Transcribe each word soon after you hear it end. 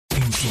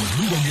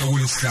Ngosuku kuya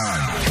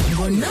kuLesihlanu.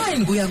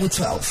 Ngo9 kuya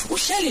ku12.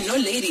 Uhleli no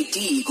Lady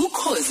D ku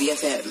Khosi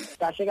FM.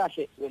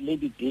 Kahle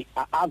Lady D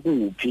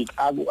akuphi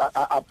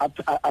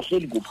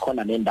ahleli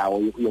kukhona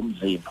nendawo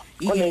yomzimba.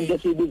 Khona into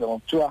esibiza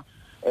ngokuthiwa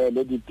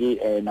Lady D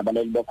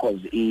nabaleli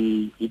bokhozi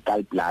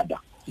i-gallbladder.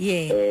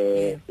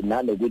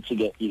 Nanokuthi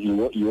ke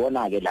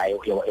iwona ke la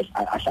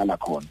ahlala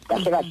khona.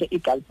 Kahle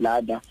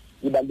i-gallbladder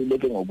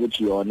ibaluleke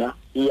ngokuthi yona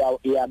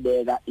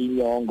iyabeka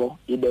inyongo,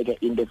 ibeke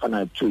into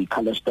efana to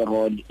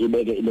cholesterol,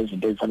 ibeke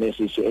izinto ezifana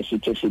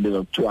esithi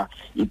sibiza kuthiwa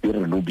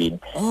i-bilirubin,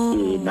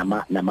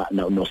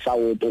 no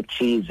sawoti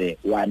othize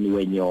wani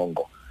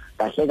wenyongo.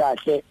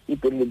 Kahle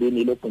i-bilirubin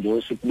ilokhu nje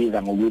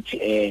esikubiza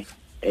ngokuthi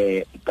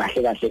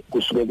kahle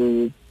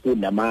kusuke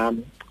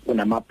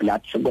kunama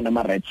blood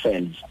kunama red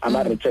cells.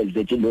 Ama red cells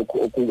ethi lokhu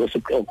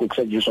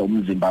okusetshenziswa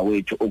umzimba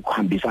wethu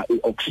ukuhambisa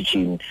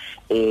ioxygen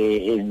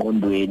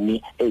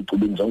engqondweni,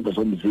 ezicubini zonke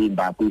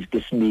zomzimba,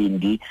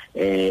 kwisibindi,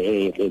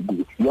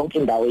 yonke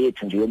indawo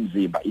yethu nje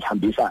yomzimba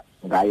ihambisa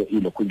ngayo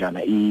ilokhu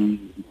njana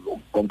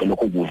konke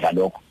lokho kudla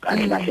lokho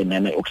kahle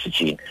nana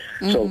oxygen.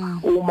 So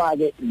uma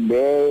ke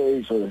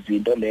lezo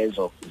zinto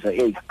lezo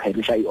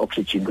ezikhayilisha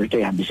ioxygen ukuthi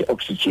ihambise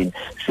oxygen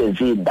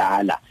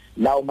sezindala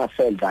lawo ma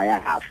cells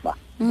ayafa.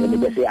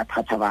 Bese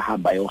yathatha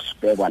bahamba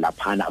yosibekwa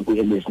laphana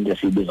kulezinto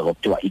esibiza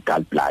ngokuthiwa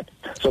i-gallbladder.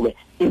 So ke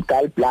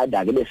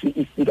i-gallbladder ke bese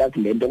ifika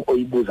kulento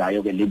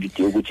oyibuzayo ke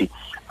lebithi ukuthi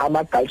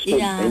ama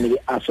gallstones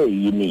ke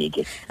asoyini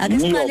ke.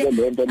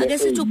 Ake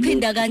sithi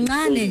uphinda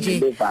kancane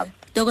nje.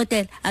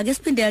 Dokotela, ake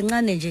siphinde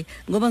kancane nje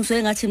ngoba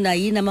ngisuke ngathi mina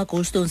yini ama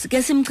gallstones.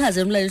 Ke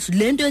simchaze umlaleli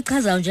lento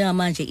echazayo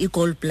njengamanje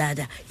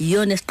i-gallbladder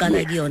iyona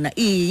esiqala kuyona.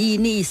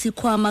 Yini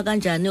isikhwama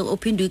kanjani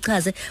ophinde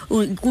uyichaze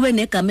kube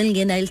negama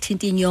elingena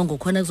elithinta inyongo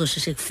khona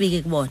kuzosheshe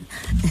kufike kubona.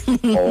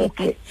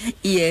 Okay.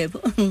 Yebo.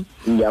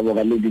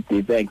 Ngiyabonga Lady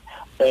D. Thanks.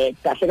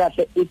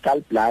 Kahle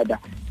i-gallbladder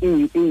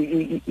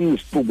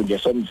isibubu nje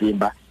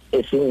somzimba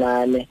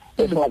esincane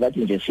esingazathi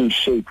nje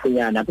si-shape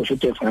nyana kusho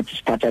ukuthi singathi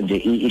sithatha nje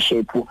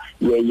i-shape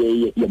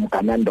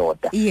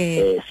yomganandoda.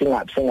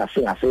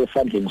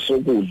 Singasesandleni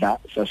sokudla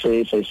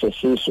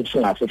sasesisu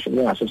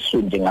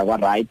singasesiswini nje ngakwa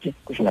right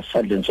kusho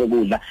ngasesandleni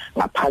sokudla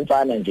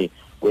ngaphansana nje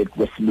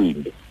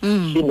kwesibindi.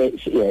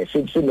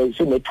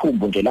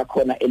 Sinethumbu nje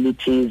lakhona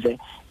elithize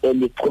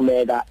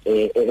eliqhumeka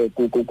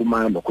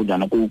kumalo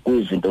kunjana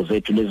kuzinto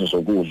zethu lezo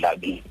zokudla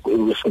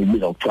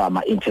esibiza ukuthiwa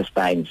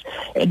ama-intestines,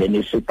 and then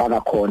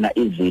isifaka khona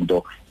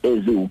izinto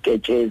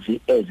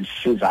eziwuketshezi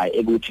ezisizayo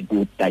ukuthi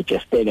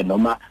kudigesteke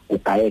noma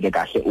kugayeke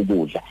kahle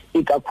ukudla,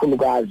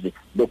 ikakhulukazi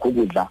lokhu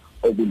kudla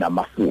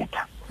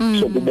okunamafutha.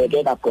 So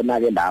kubekeka khona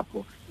ke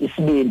lapho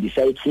isibindi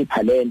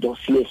sayikhipha lento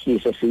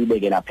siyehlise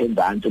siyibeke lapha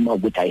enzansi uma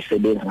ukuthi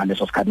ayisebenzi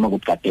ngaleso sikhathi uma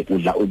ukuthi kade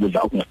udla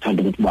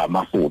okungathanda ukuthi kuba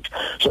amafutha.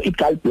 So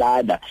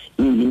i-gallbladder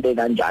iyinto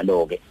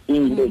kanjalo ke,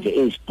 into nje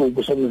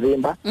eyisibubu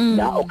somzimba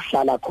la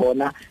okuhlala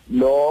khona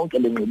lonke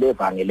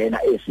lengxubevange lena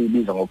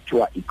esibiza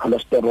ngokuthiwa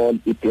i-cholesterol,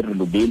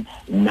 i-bilirubin,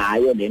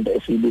 nayo lento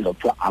esibiza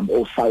ngokuthiwa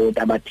osawoti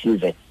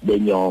abathize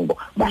benyongo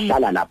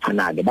bahlala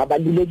lapha ke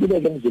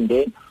babalulekile ke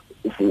emzimbeni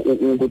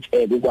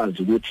ukuthi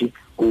ukwazi ukuthi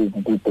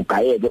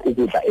kugayeke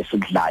ukudla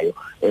esikudlayo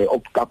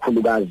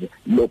okukakhulukazi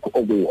lokhu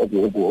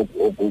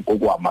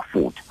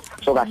okuwamafutha.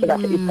 So kahle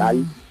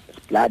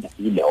i-gallbladder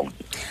ileyo.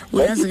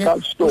 Uyazi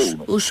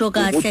usho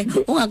kahle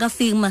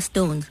ungakafiki ma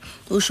stones.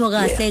 Usho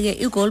kahle ke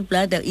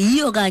i-gallbladder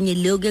iyo kanye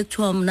leyo ke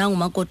kuthiwa mina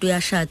ngumakoti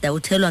uyashada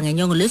uthelwa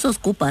ngenyongo leso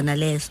sigubhana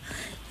leso.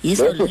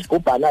 Leso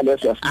sigubhana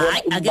leso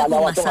yasibona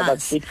ubala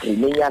wathi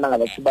iminyana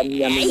ngabathiba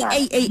iminyana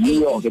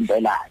iyo ke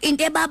impela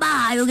into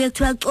ebabayo ke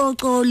kuthiwa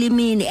coco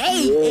limini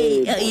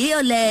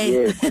iyo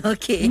leyo.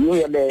 Okay,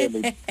 iyo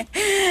leyo.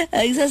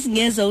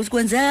 Ayisasingeza ukuthi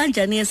kwenzeka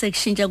kanjani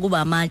esekushintsha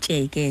kuba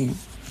amatshe ke.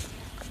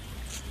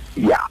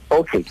 Yeah,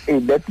 okay.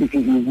 That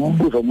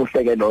umbuzo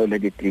omuhle ke loyo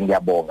Lady D,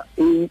 ngiyabonga.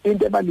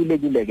 Into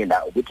ebalulekile ke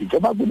la ukuthi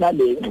njengoba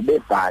kunale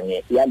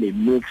ngxubevange yale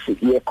mix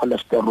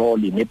ye-cholesterol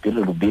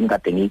ne-bilirubin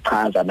kade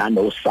ngichaza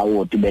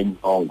nanosawoti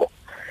benyongo,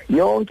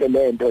 yonke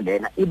lento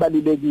lena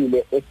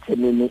ibalulekile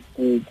ekuthenini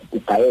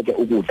kugayeke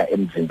ukudla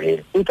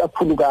emzimbeni,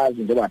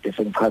 ikakhulukazi njengoba kade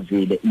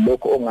sengichazile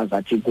lokho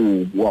ongazathi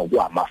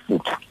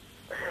kuwamafutha.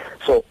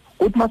 So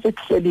uthi mase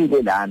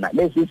kuhlelile lana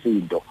lezi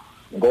zinto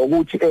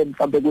ngokuthi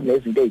mhlambe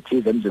kunezinto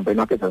ezithize emzimbeni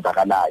wakhe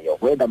ezenzakalayo,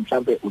 whether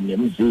mhlambe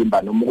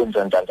unemzimba noma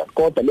kunjani,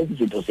 kodwa lezi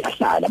zinto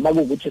ziyahlala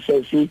makuwukuthi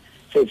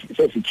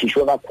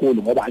sesikhishwe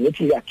kakhulu ngoba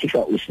angithi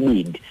iyakhishwa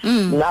isibindi.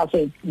 Naso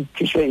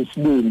ikhishwe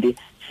isibindi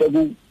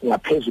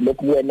sekungaphezulu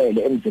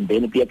lokwenele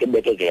emzimbeni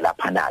kuyekebekeke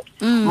lapha nake.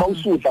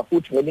 Mawusudla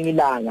futhi ngelinye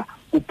ilanga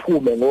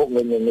uphume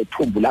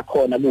ngethumbu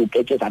lakhona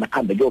kuwuketshezana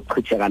kuhambe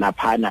kuyochitheka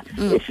laphana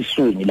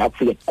esiswini la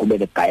kufike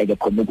kuqhubeke kugayeke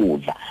khona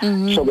ukudla.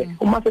 So ke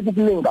uma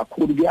sekukuningi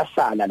kakhulu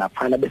kuyasala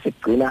laphana bese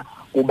kugcina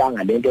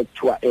kubanga lento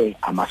ekuthiwa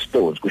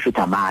ama-stones, kusho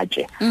ukuthi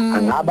amatshe.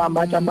 Angaba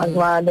amatshe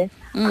amancane,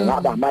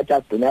 angaba amatshe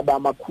agcina aba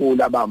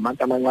amakhulu, aba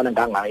amatshe amancane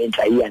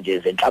ngangayenhlayiya nje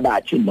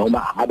zenhlabathi,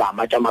 noma angaba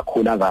amatshe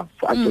amakhulu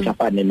acisha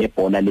afane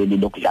nebhola leli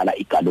lokudlala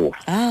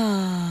igalofu.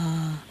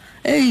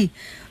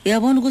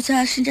 uyabona ukuthi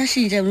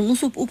ashintsha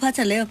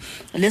uphatha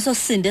leso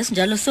sisindo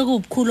esinjalo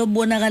sekubukhulu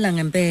obonakala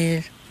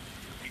ngempela.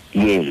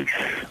 Yes.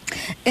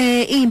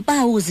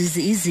 Izimpawu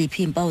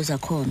iziphi izimpawu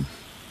zakhona?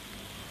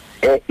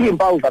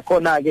 Izimpawu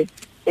zakhona ke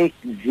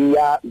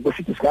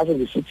kusithi singaze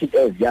ngisithi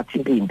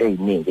ziyathinta izinto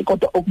eziningi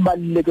kodwa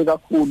okubaluleke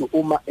kakhulu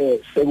uma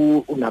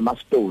sekunama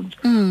stones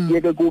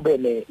yeke kube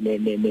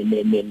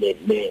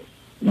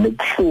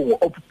nebuhlungu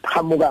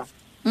obuqhamuka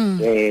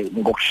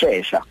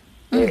ngokusheshsha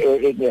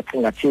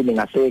ngathini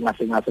ngase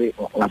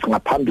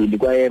ngaphambili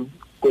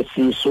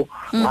kwesisu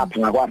ngapha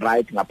ngakwa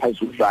right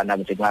ngaphezudlwana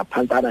nje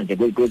ngaphantsana nje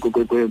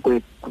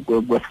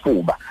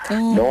kwefuba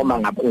noma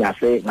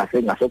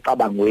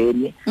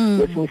ngasocabangweni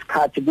kwesinye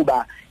isikhathi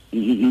kuba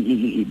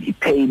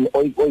i-pain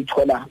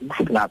oyithola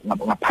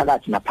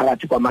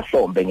ngaphakathi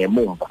kwamahlombe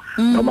ngemumva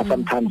noma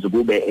sometimes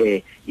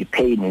kube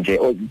i-pain nje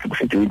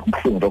okusithi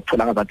ubuhlungu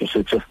lokuthola ngazathi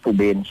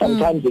usesifubeni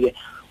sometimes ke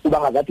kuba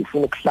ngazathi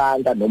ufuna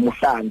ukuhlanza noma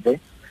uhlanze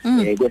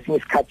kwesinye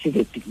isikhathi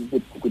ke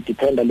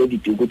kudependa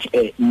lelithi ukuthi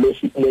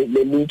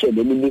lelitshe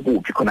leli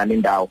likuphi khona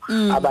nendawo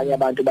abanye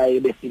abantu baye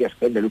befika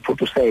esibhedlela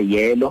uphuthu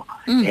useyelo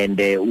and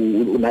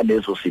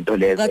unalezo zinto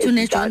lezo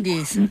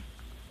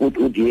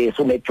yes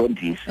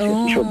une-jaundice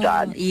sisho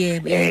njalo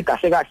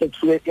kahle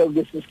kusuke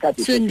kwesinye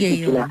isikhathi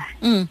sithina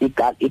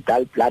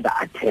i-gallbladder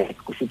attack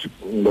kusithi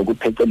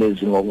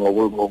ngokuphecelezi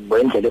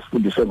ngokwendlela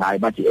esifundiswe ngayo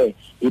bathi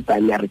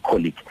i-biliary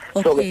colic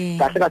so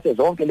kahle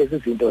zonke lezi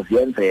zinto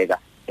ziyenzeka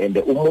and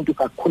umuntu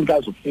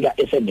kakhulukazi ufika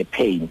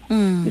esene-pain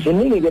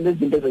ziningi ke lezi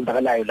zinto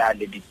ezenzakalayo la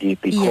leli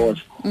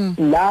because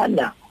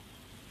lana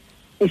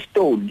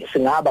istone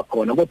singaba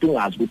khona kodwa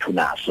ungazi ukuthi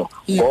unaso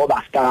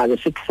ngoba sikaze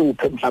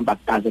sikuhluphe mhlawumbe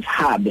akaze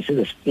sihambe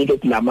size sifike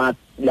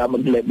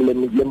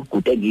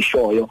lemigudu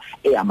engishoyo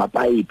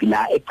eyamapayipi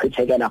la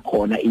echithekela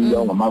khona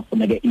inyongo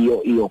makufuneke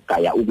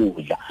iyogaya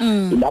ukudla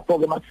lapho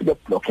ke masifike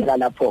blockela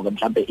lapho ke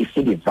mhlawumbe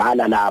ifike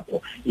ivala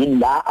lapho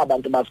ila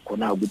abantu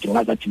basikhona ukuthi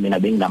ngazathi mina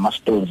benginama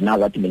stones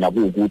ngazathi mina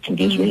kuukuthi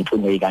ngizwe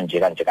inhlungu ekanje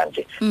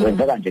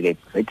kwenzeka nje ke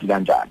exactly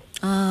kanjalo.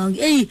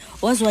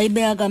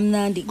 Wazwayibeka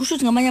kamnandi kusho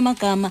ukuthi ngamanye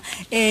amagama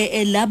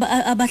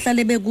laba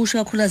abahlale bekusho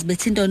kakhulukazi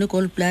bethinta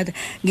ne-gallbladder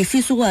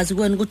ngifisa ukwazi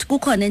kwena ukuthi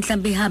kukhona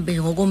enhlambe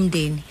ihambe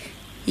ngokomndeni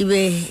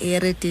ibe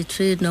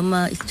hereditary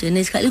noma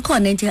genetic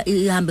ikhona into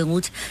ihambe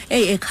ngokuthi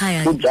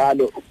ekhaya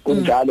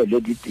kunjalo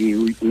leli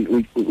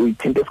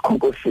uyithinta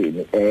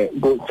esikhonkosini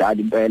kunjalo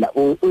impela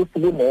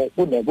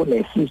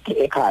kune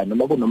history ekhaya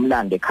noma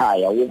kunomlando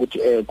ekhaya ukuthi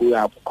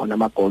kuya khona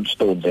ama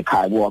gallstones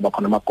ekhaya kuba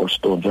khona ama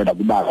gallstones wena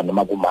kubaba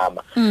noma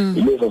kumama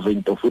ilezo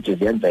zinto futhi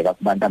ziyenzeka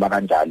kubantu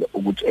abakanjalo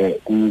ukuthi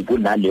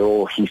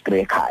kunaleyo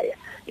history ekhaya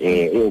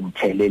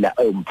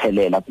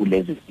eyomthelela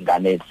kulezi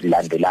zingane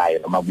ezilandelayo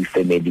noma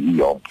kwifamily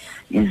iyonke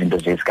izinto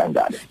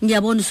zezikanjalo.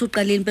 Ngiyabona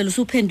usuqalile impela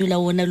usuphendula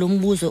wona lo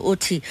mbuzo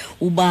othi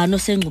ubani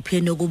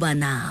osengcupheni yokuba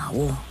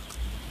nawo.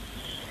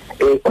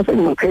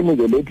 Osengcupheni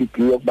ke leli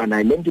diyo kuba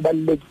nayo lento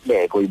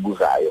ibalulekile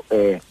oyibuzayo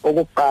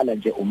okokuqala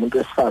nje umuntu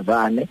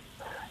wesifazane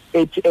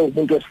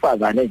umuntu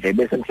wesifazane nje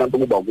bese mhlawumbe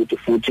kuba ukuthi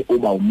futhi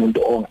uma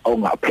umuntu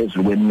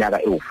ongaphezulu kweminyaka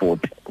ewu40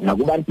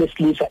 nakubantu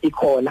besilisa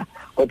ikhona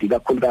kodwa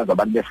ikakhulukazi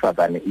abantu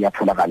besifazane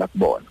iyatholakala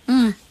kubona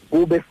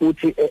kube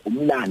futhi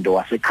umlando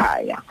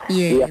wasekhaya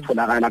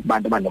uyatholakala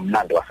kubantu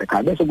abanomlando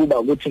wasekhaya bese kuba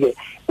ukuthi ke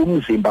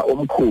umzimba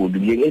omkhulu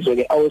ngizwe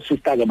ke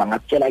awosister ke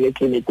bangakutshela ke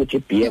clinic ukuthi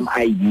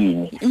BMI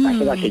yini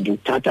kahle nje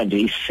uthatha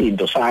nje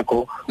isindo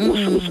sakho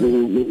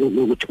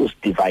ukuthi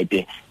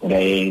usidivide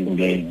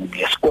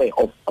nge-square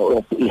of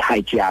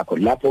i-height yakho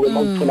lapho ke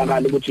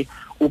mawutholakala ukuthi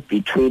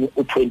between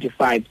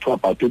 25 to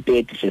about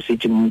 30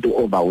 sesithi umuntu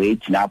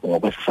overweight lapho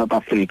ngokwe-South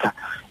Africa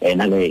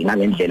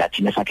nangendlela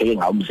thina sakheke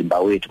ngawo umzimba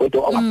wethu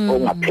kodwa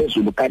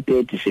ongaphezulu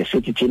ka-30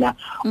 sesithi thina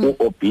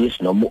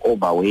u-obese noma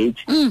u-overweight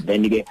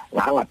then ke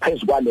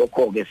ngaphezulu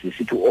kwalokho ke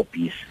sesithi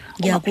u-obese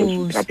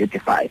ngaphezulu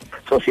ka-35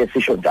 so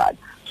siyasisho njalo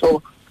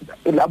so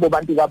labo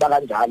bantu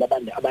abakanjalo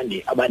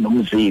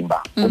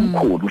abanomzimba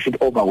omkhulu usho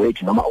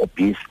overweight noma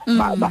obese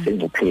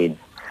basengcupheni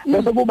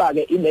bese kuba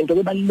ke into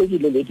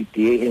ebalulekile leli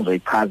day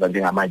engizoyichaza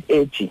njengamanje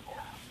ethi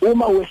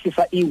uma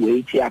wehlisa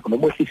iweight yakho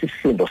noma wehlisa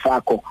isisindo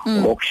sakho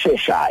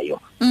ngokusheshshayo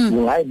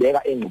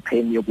ungayibeka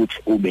engcupheni yokuthi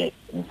ube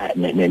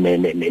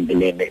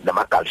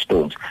nama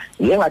gallstones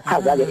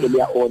ngiyengachaza ke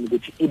earlier on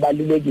ukuthi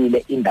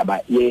ibalulekile indaba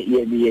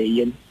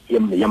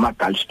yama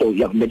gallstones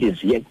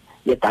yamelizi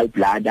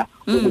ye-gallbladder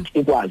ukuthi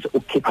ikwazi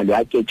ukukhipha lo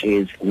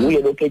yaketshezi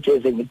uye lo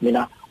ketshezi ngithi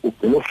mina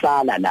ugcina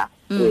uhlala la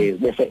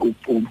bese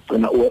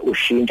ugcina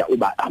ushintsha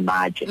uba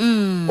amatshe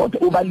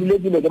kodwa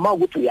ubalulekile ke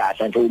mawukuthi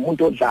uyadla nje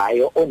umuntu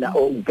odlayo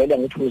uvela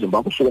ngithi umzimba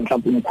wakho usuke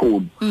mhlawumbe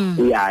umkhulu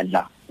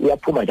uyadla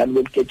uyaphuma njalo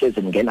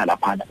loketshezi ngena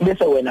lapha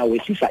bese wena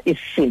wehlisa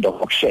isisindo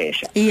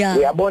ngokusheshsha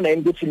uyabona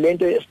ukuthi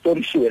lento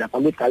estorishiwe lapha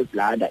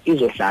kwi-gallbladder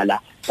izohlala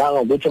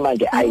ngokuthi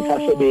manje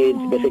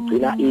ayisasebenzi bese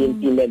gcina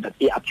imenza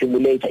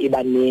i-accumulator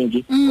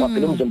ibaningi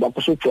ngoba umzimba wakho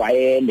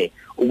usujwayele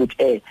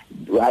ukuthi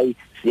hayi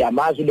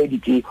siyamazi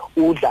lelithi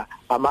udla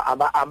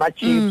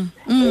ama-chips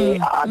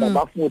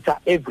anamafutha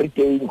every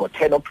day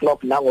ngo10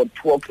 o'clock nango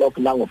 2 o'clock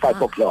nango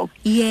 5 o'clock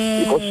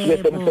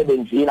because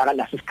semsebenzini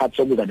akanaso isikhathi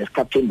sokuza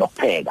nesikhathi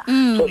lokupheka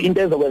so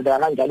into ezokwenzeka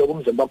kanjalo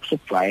kumzimba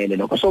kusukujwayele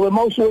lokho so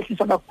uma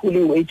usuwehlisa kakhulu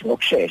iweight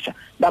ngokusheshsha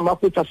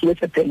lamafutha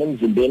asuke ephela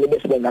emzimbeni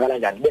bese kwenzakala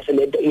kanjani bese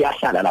lento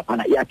iyahlala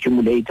lapha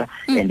iaccumulator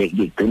and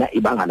igcina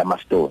ibanga lama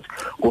stones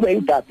kube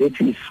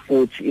idiabetes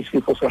futhi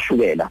isifo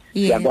sikashukela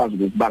siyakwazi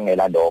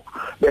ukubangela lokho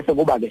bese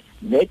kuba ke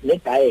ne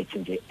diet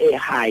nje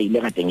high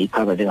lekade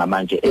ngichaza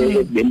njengamanje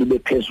elibe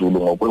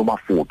phezulu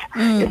ngokwemafutha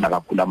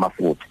esakakhulu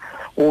amafutha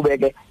ube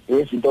ke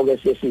izinto ke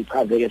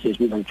sesichaze ke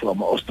sesibiza ukuthi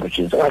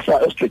ama-estrogens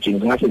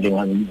estrogens ngase nje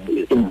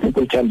in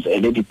simple terms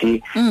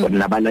LDT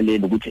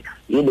nabalaleli ukuthi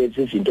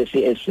yilezi zinto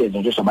esiyenze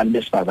nje sobantu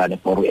besifazane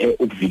for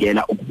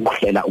ukuvikela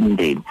ukuhlela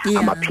umndeni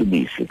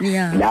amaphilisi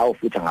lawo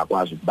futhi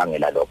angakwazi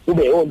ukubangela lokho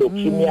kube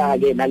leukemia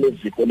ke nalezi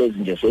zifo lezi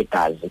nje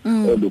segazi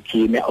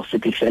leukemia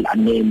sickle cell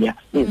anemia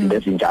izinto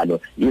ezinjalo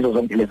yizo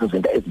zonke lezi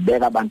zinto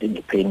ezibeka abantu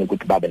engcupheni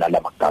ukuthi babe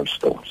nalama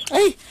gallstones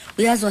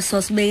uyazwa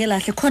sosibeke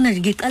lahle khona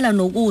ngiqala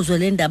nokuzwa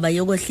le ndaba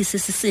yokwehlisa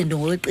isisindo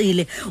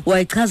ngokweqile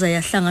wayichaza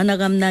yahlangana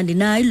kamnandi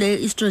nayo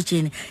le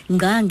estrogen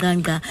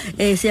ngqa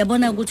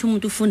siyabona ukuthi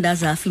umuntu ufunda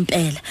azafa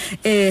impela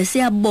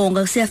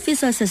siyabonga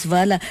siyafisa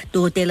sesivala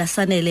dokotela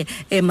Sanele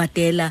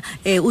Madela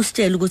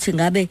usitshela ukuthi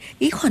ngabe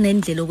ikhona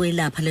indlela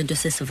okwelapha lento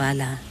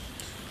sesivala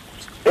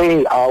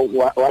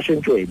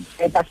Washington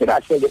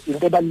kahle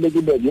into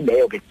ebalekile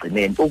yileyo ke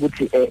egcineni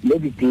ukuthi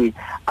lezi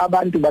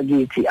abantu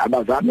bakithi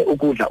abazame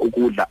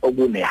ukudla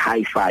okune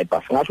high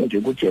fiber singasho nje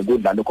ukuthi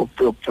ukudla lokho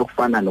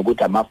okufana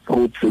nokuthi ama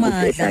fruits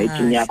ukuthi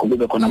diet yakho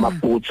kube khona ama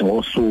fruits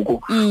ngosuku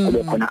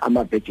kube khona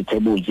ama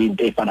vegetables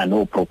into efana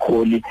no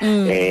broccoli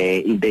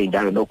into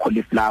enjalo no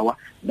cauliflower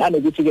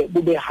nanokuthi ke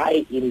kube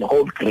high in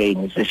whole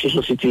grains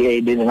sesisho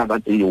sithi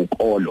bengazathi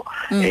ukolo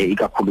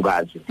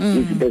ikakhulukazi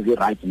izinto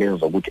ezi-right lezo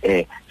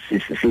zokuthi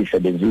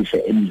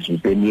sisebenzise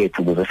emzimbeni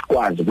yethu ukuze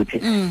sikwazi ukuthi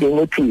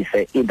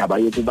inciphise indaba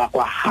yokuba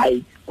kwa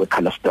high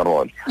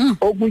cholesterol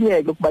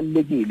okunye ke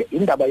kubalekile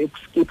indaba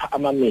yokuskipha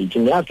ama meals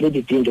ngiyazi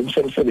leli dinje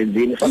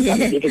kusemsebenzini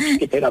sometimes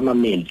ukuskipha ama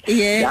meals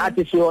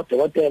nathi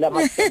siyodokotela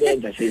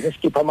amasebenza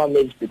siskipha ama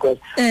meals because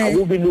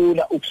akubi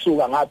lula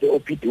ukusuka ngabe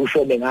ophidi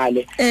ushone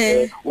ngale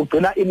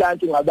ugcina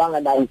ilunch ngabanga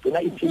nayo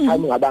ugcina itea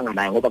time ngabanga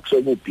nayo ngoba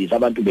kusuke kubhiza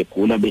abantu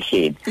begula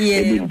behleli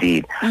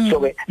ebindile so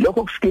ke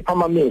lokho kuskipha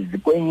ama meals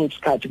kwenye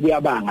isikhathi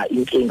kuyabanga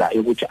inkinga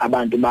yokuthi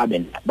abantu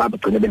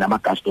babegcine benama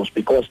gallstones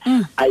because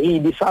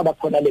ayibi saba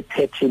khona le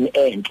pattern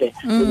enhle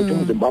ukuthi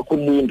umzimba wakho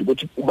ulinde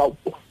ukuthi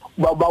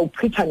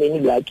bawuchitha nini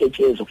la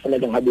ketshezi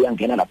kufanele ngabe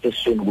uyangena lapha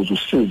esisweni ukuze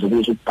usize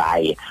ukuze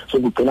ubhaye so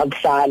kugcina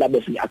kuhlala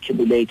bese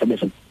accumulate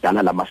bese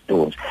kudala lama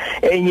stones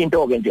enye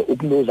into ke nje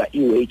ukuluza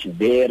iweight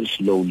very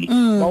slowly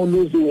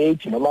mawuluza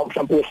iweight noma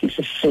mhlawumbe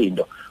wehlisa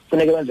isisindo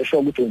kufanele wenze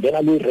sure ukuthi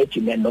ungena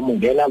kwi-regimen noma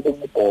ungena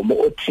kumgomo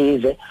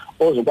othize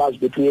ozokwazi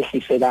ukuthi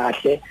uyehlise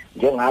kahle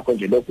njengakho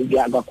nje lokhu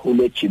kuya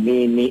kakhulu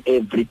ejimini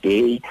every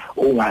day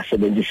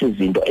ungasebenzisi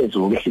izinto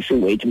ezokwehlisa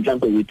iweight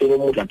mhlawumbe uyithe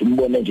umudla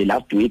umbone nje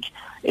last week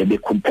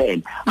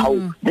bekhuphela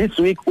this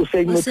week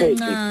usenyuphele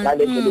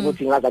ngale ndlela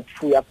ukuthi ngaza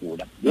kufuya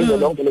gula yizo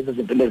lonke lezi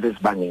zinto lezi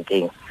ezibanga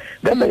inkinga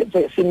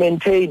bese si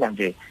maintain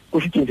nje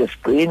kusho nje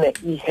sigcine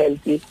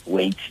i-healthy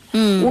weight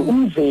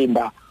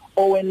umzimba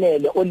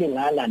owenele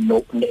olingana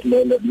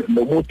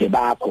nobude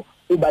bakho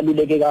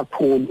ubaluleke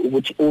kakhulu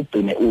ukuthi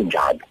ugcine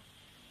unjalo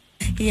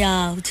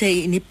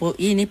uthe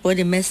ini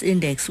body mass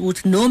index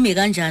uthi nomi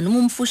kanjani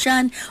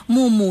umfushane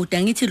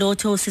umude ngithi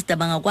lotho sister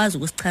bangakwazi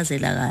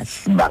ukusichazela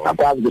kahle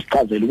bangakwazi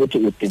ukusichazela ukuthi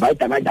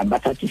udivide abantu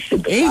abathatha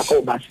isimbo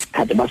sakho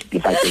basithathe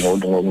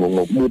basidivide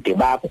ngobude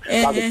bakho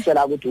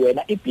bakutshela ukuthi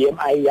wena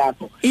iBMI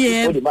yakho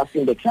body mass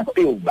index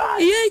yakho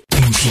iwubani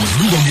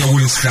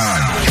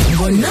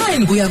ngo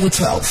 9 kuya ku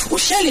 12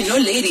 uhleli no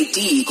Lady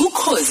D ku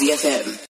Khosi FM.